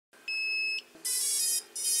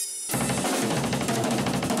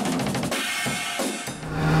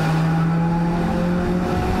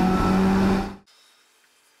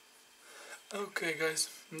guys,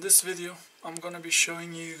 in this video I'm gonna be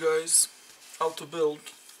showing you guys how to build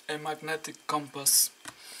a magnetic compass.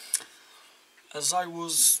 As I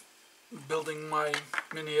was building my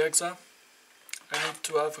mini Exa, I need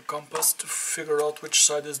to have a compass to figure out which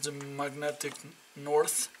side is the magnetic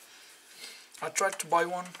north. I tried to buy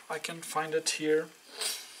one, I can't find it here.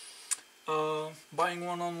 Buying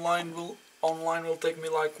one online will take me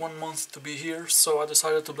like 1 month to be here, so I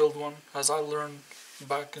decided to build one as I learned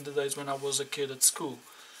back in the days when I was a kid at school.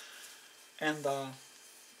 And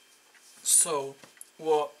so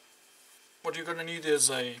what you're gonna need is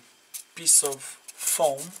a piece of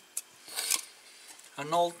foam,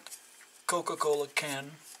 an old Coca-Cola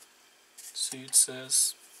can. See, it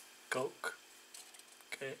says Coke.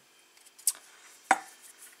 Okay.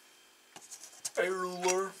 A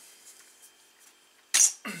ruler,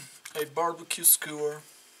 a barbecue skewer,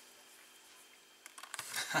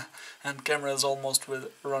 and camera is almost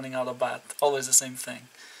running out of bat. Always the same thing.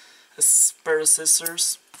 A pair of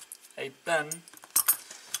scissors, a pen,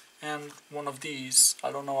 and one of these.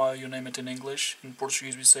 I don't know how you name it in English. In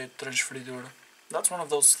Portuguese we say transferidor. That's one of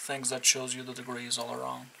those things that shows you the degrees all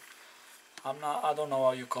around. I don't know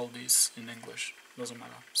how you call these in English. Doesn't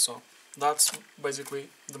matter. So that's basically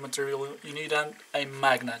the material you need, and a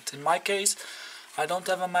magnet. In my case, I don't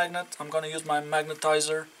have a magnet. I'm gonna use my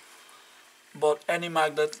magnetizer. But any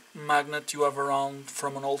magnet you have around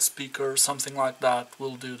from an old speaker, something like that,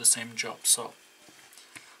 will do the same job. So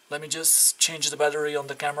let me just change the battery on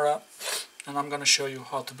the camera and I'm gonna show you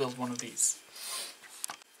how to build one of these.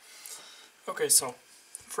 Okay, so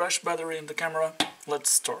fresh battery in the camera, let's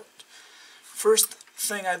start. First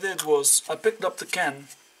thing I did was I picked up the can,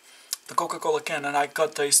 the Coca-Cola can, and I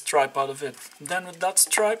cut a stripe out of it. Then with that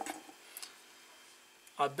stripe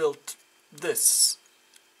I built this.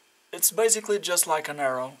 It's basically just like an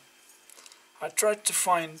arrow. I tried to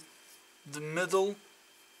find the middle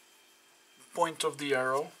point of the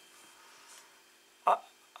arrow.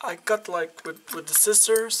 I cut like with the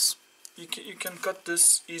scissors. You can cut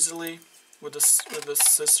this easily with the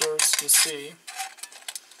scissors. You see,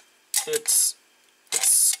 it's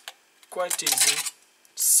quite easy.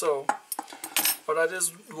 So what I did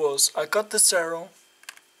was I cut this arrow.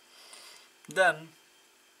 Then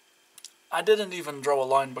I didn't even draw a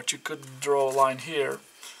line, but you could draw a line here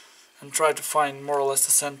and try to find more or less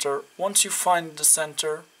the center. Once you find the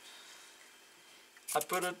center, I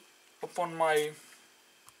put it upon my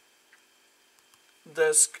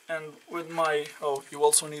desk, and with my, you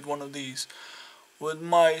also need one of these, with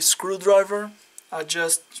my screwdriver I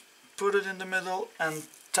just put it in the middle and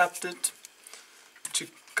tapped it to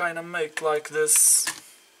kind of make like this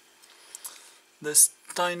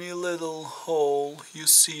tiny little hole you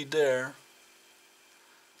see there,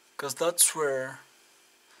 because that's where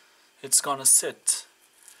it's gonna sit.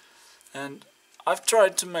 And I've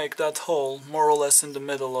tried to make that hole more or less in the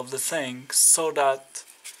middle of the thing, so that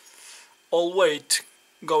all weight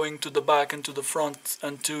going to the back and to the front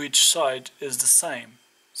and to each side is the same.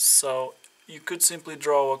 So you could simply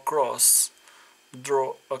draw across,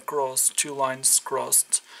 two lines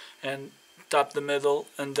crossed, and tap the middle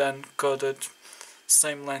and then cut it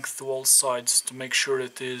same length to all sides to make sure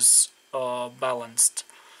it is balanced.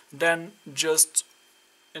 Then just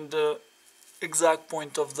in the exact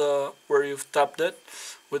point of where you've tapped it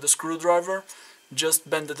with a screwdriver, just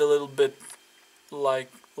bend it a little bit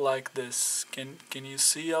like this. Can you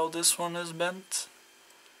see how this one is bent?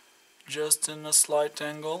 Just in a slight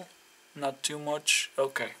angle, not too much.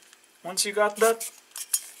 Okay, once you got that,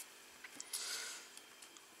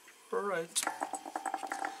 alright,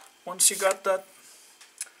 once you got that,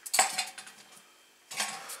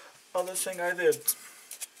 other thing I did,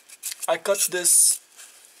 I cut this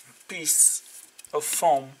piece of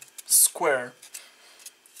foam square.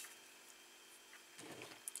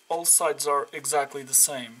 All sides are exactly the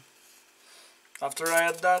same. After I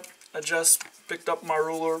had that, I just picked up my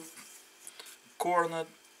ruler, corner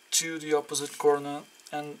to the opposite corner,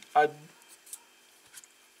 and I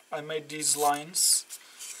made these lines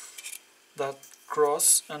that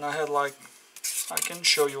cross, and I had like, I can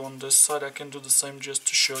show you on this side, I can do the same just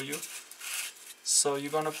to show you. So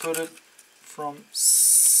you're gonna put it from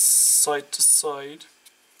side to side,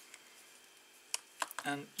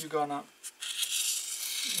 and you're gonna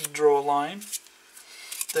draw a line.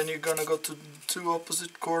 Then you're gonna go to two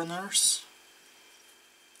opposite corners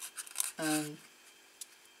and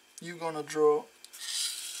you're gonna draw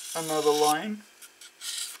another line,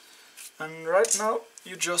 and right now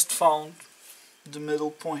you just found the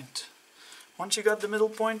middle point. Once you got the middle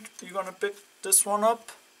point, you're gonna pick this one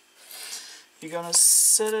up, you're gonna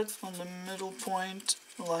set it on the middle point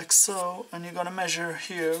like so, and you're gonna measure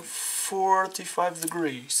here 45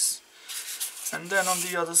 degrees. And then on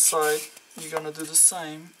the other side you're gonna do the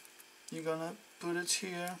same. You're gonna put it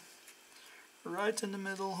here right in the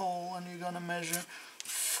middle hole, and you're gonna measure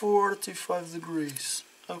 45 degrees.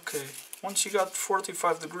 Okay, once you got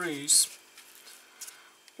 45 degrees,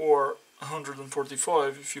 or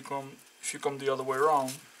 145 if you come the other way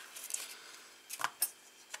around,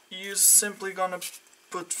 you're simply gonna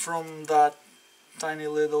put from that tiny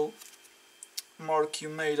little mark you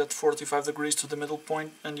made at 45 degrees to the middle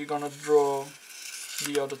point, and you're gonna draw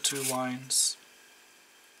the other two lines.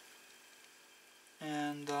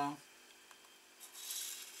 And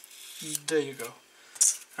there you go.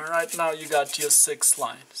 And right now you got your 6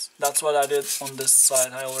 lines. That's what I did on this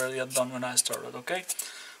side. I already had done when I started, okay?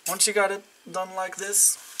 Once you got it done like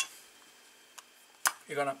this,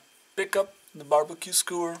 you're gonna pick up the barbecue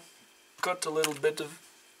skewer, cut a little bit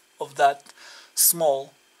of that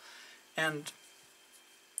small, and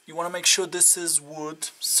you want to make sure this is wood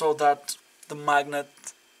so that the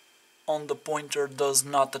magnet on the pointer does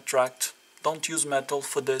not attract. Don't use metal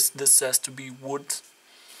for this. This has to be wood.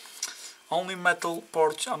 Only metal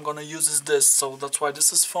part I'm gonna use is this, so that's why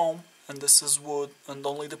this is foam and this is wood, and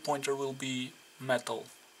only the pointer will be metal.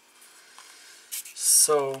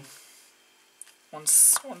 So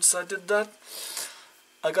once I did that,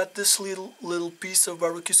 I got this little piece of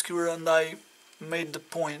barbecue skewer, and I made the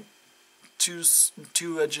point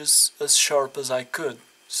two edges as sharp as I could.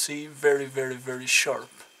 See, very sharp.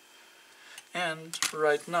 And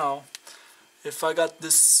right now, if I got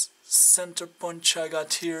this center punch I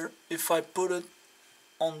got here, if I put it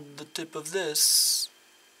on the tip of this,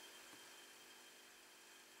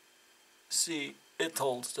 see, it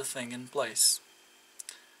holds the thing in place.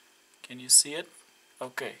 Can you see it?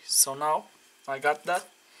 Okay, so now I got that.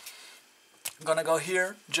 I'm gonna go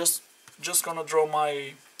here, just gonna draw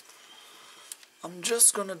my, I'm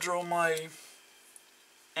just gonna draw my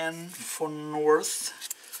N for north.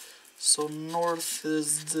 So north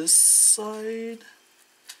is this side.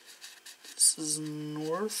 This is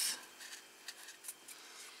north.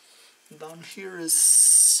 Down here is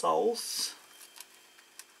south.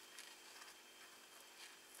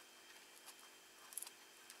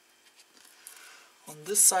 On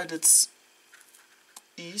this side it's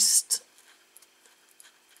east.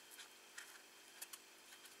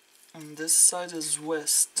 And this side is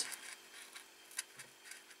west.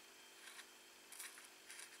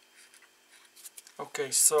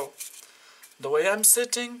 Okay, so the way I'm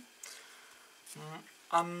sitting,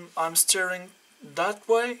 I'm steering that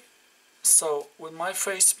way, so with my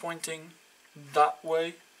face pointing that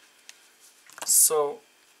way. So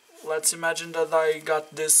let's imagine that I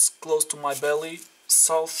got this close to my belly.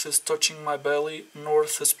 South is touching my belly,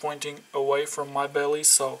 north is pointing away from my belly,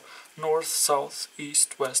 so north, south,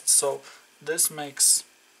 east, west. So this makes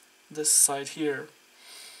this side here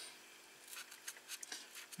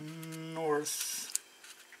north,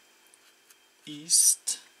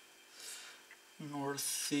 east,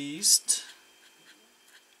 northeast.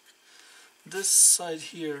 This side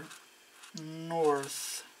here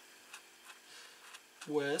north,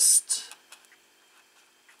 west.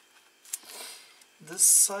 This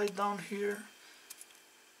side down here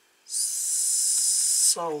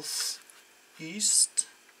south, east.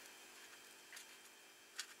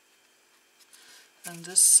 And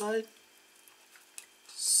this side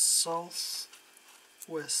south,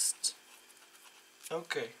 west.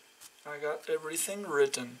 Okay, I got everything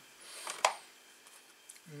written.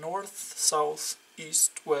 North, south,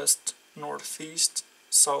 east, west, northeast,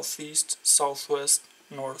 southeast, southwest,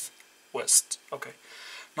 northwest. Okay,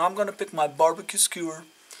 now I'm gonna pick my barbecue skewer,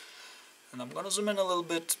 and I'm gonna zoom in a little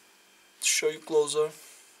bit to show you closer,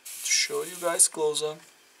 to show you guys closer.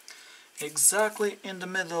 Exactly in the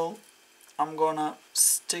middle, I'm gonna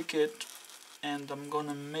stick it, and I'm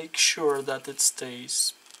gonna make sure that it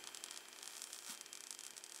stays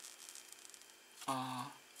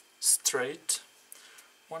straight.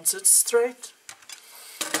 Once it's straight,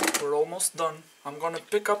 we're almost done. I'm gonna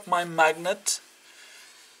pick up my magnet.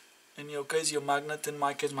 In your case, your magnet. In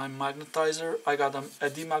my case, my magnetizer. I got a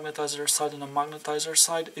demagnetizer side and a magnetizer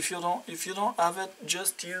side. If you don't have it,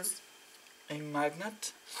 just use a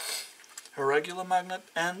magnet, a regular magnet,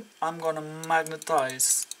 and I'm gonna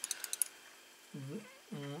magnetize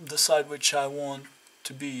the side which I want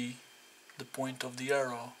to be the point of the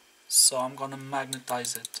arrow. So I'm gonna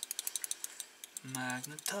magnetize it.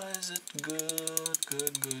 Magnetize it good,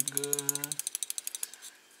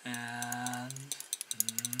 and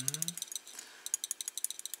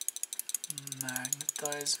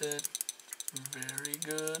magnetize it very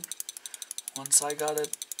good. Once I got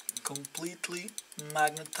it completely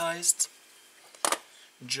magnetized,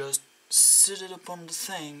 just sit it upon the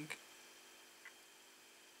thing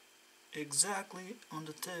exactly on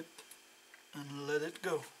the tip and let it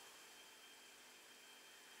go.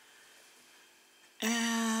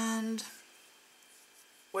 And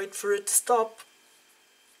wait for it to stop.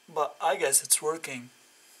 But I guess it's working.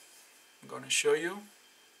 I'm gonna show you.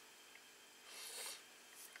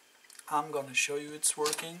 It's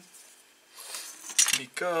working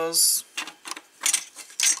because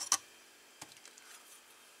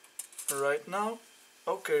right now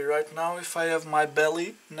if I have my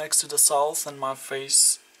belly next to the south and my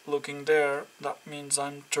face looking there, that means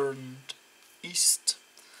I'm turned east.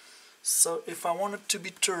 So if I want it to be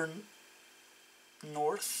turned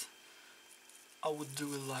north, I would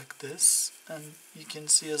do it like this, and you can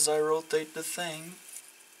see as I rotate the thing,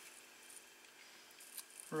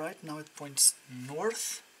 right now it points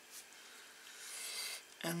north.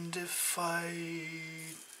 And if I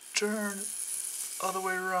turn other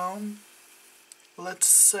way around, let's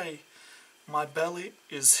say my belly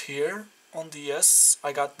is here on the S.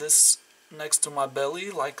 I got this next to my belly,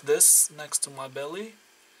 like this, next to my belly.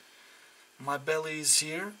 My belly is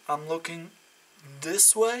here. I'm looking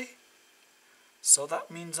this way, so that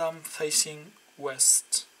means I'm facing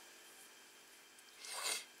west.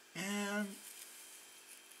 And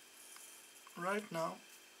right now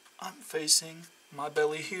I'm facing my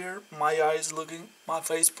belly here, my eyes looking, my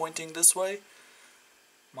face pointing this way,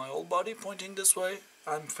 my whole body pointing this way.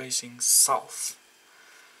 I'm facing south.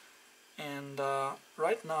 And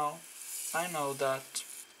right now I know that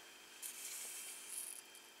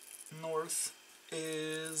north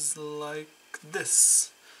is like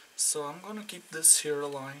this, so I'm gonna keep this here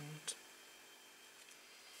aligned,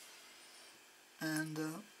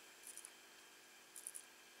 and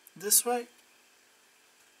this way,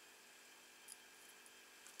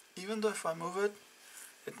 even though if I move it,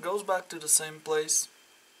 it goes back to the same place.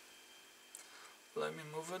 Let me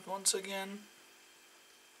move it once again.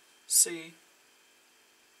 See,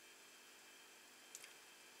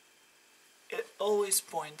 it always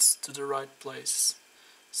points to the right place.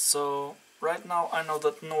 So right now I know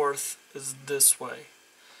that north is this way.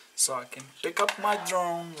 So I can pick up my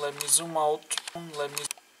drone, let me zoom out,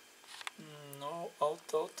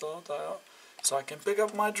 out. So I can pick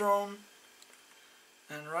up my drone,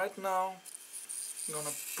 and right now I'm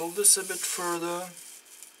gonna pull this a bit further,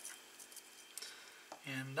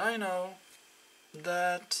 and I know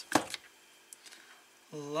that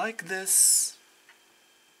like this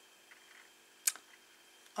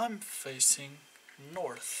I'm facing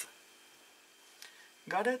north.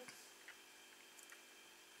 Got it?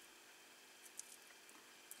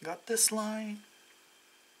 Got this line,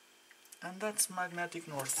 and that's magnetic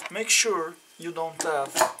north. Make sure you don't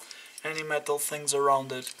have any metal things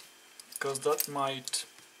around it, because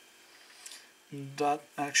that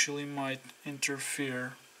actually might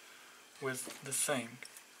interfere with the thing.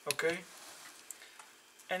 Okay?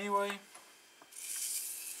 Anyway,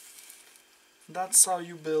 that's how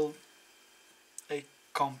you build a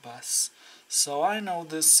compass. So I know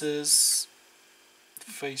this is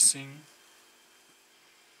facing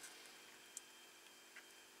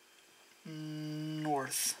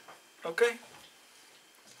north. Okay?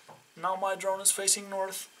 Now my drone is facing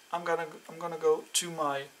north. I'm gonna go to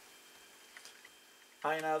my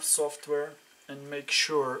iNav software and make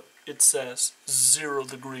sure it says 0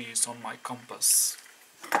 degrees on my compass.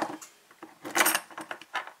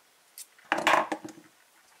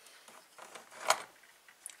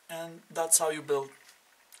 And that's how you build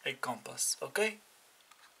a compass, okay?